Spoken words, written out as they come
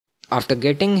After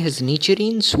getting his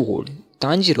Nichirin sword,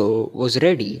 Tanjiro was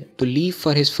ready to leave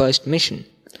for his first mission.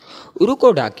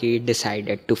 Urokodaki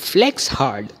decided to flex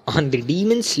hard on the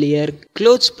Demon Slayer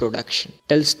clothes production.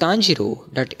 Tells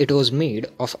Tanjiro that it was made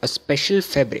of a special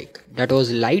fabric that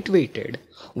was lightweighted,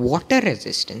 water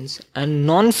resistant and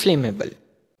non-flammable.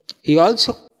 He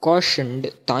also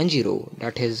cautioned Tanjiro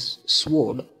that his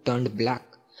sword turned black,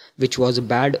 which was a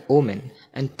bad omen,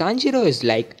 and Tanjiro is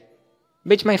like,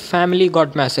 "Bitch, my family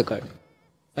got massacred.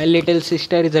 My little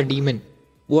sister is a demon.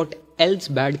 What else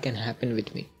bad can happen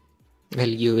with me?"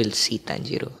 Well, you will see,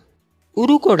 Tanjiro.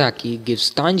 Urokodaki gives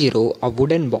Tanjiro a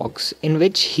wooden box in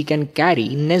which he can carry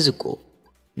Nezuko.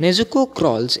 Nezuko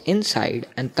crawls inside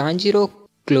and Tanjiro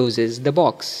closes the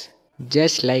box,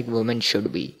 just like women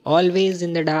should be, always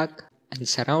in the dark and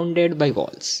surrounded by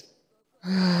walls.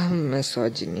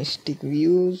 Misogynistic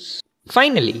views.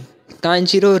 Finally,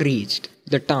 Tanjiro reached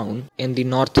the town in the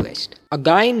northwest. A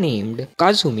guy named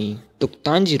Kazumi took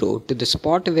Tanjiro to the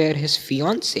spot where his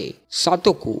fiancee,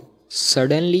 Satoku,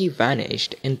 suddenly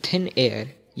vanished in thin air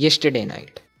yesterday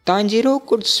night. Tanjiro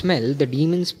could smell the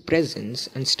demon's presence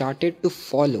and started to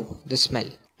follow the smell.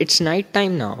 It's night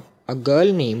time now. A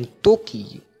girl named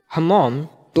Toki, her mom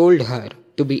told her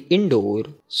to be indoor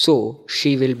so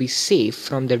she will be safe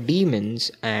from the demons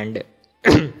and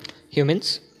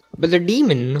humans. But the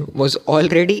demon was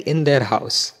already in their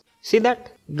house. See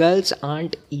that? Girls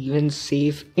aren't even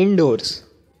safe indoors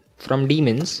from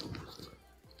demons.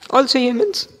 Also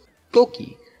humans.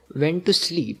 Toki went to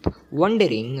sleep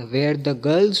wondering where the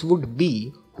girls would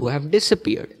be who have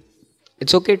disappeared.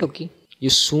 It's okay, Toki. You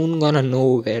soon gonna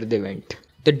know where they went.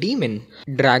 The demon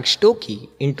drags Toki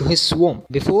into his swamp.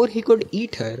 Before he could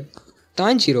eat her,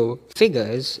 Tanjiro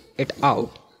figures it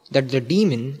out that the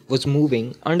demon was moving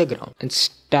underground and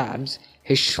stabs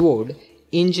his sword,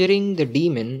 injuring the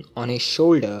demon on his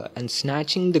shoulder and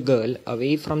snatching the girl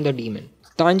away from the demon.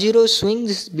 Tanjiro swings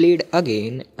his blade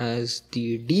again as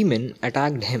the demon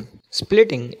attacked him,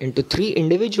 splitting into 3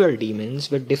 individual demons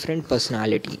with different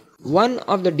personality. One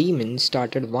of the demons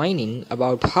started whining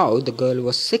about how the girl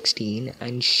was 16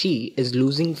 and she is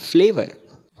losing flavor.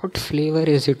 What flavor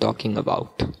is he talking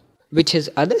about? Which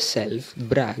his other self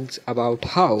brags about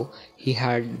how he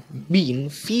had been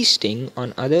feasting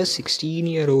on other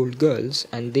 16-year-old girls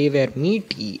and they were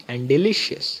meaty and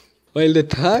delicious. While the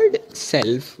third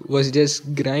self was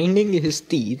just grinding his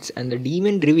teeth and the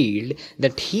demon revealed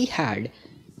that he had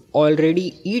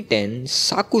already eaten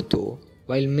Sakuto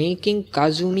while making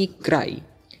Kazumi cry.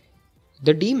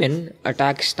 The demon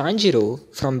attacks Tanjiro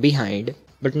from behind,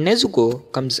 but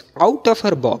Nezuko comes out of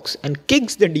her box and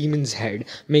kicks the demon's head,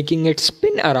 making it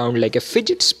spin around like a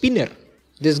fidget spinner.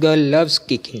 This girl loves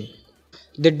kicking.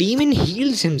 The demon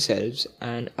heals himself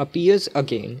and appears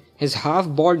again, his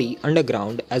half body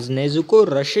underground as Nezuko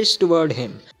rushes toward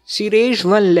him. She raised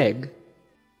one leg.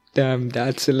 Damn,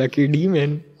 that's a lucky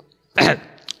demon.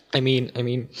 I mean,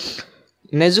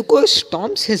 Nezuko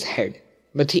stomps his head,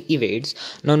 but he evades.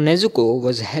 Now Nezuko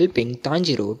was helping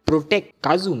Tanjiro protect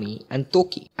Kazumi and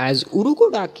Toki, as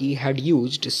Urokodaki had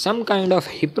used some kind of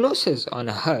hypnosis on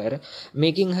her,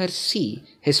 making her see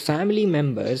his family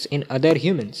members in other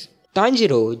humans.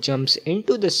 Tanjiro jumps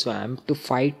into the swamp to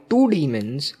fight 2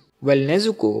 demons, while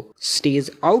Nezuko stays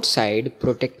outside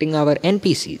protecting our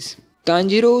NPCs.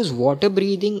 Tanjiro's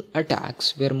water-breathing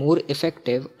attacks were more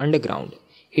effective underground.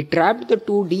 He trapped the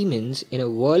 2 demons in a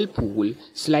whirlpool,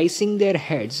 slicing their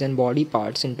heads and body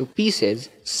parts into pieces,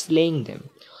 slaying them.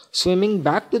 Swimming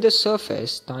back to the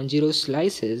surface, Tanjiro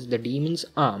slices the demon's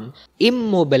arm,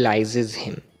 immobilizes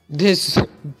him. This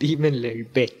demon little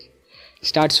bitch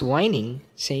starts whining,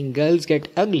 saying girls get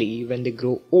ugly when they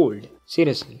grow old.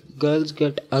 Seriously, girls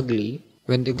get ugly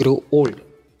when they grow old.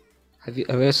 Have you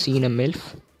ever seen a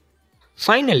MILF?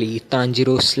 Finally,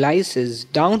 Tanjiro slices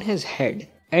down his head,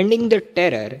 ending the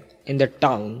terror in the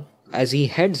town as he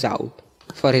heads out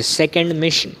for his second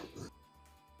mission.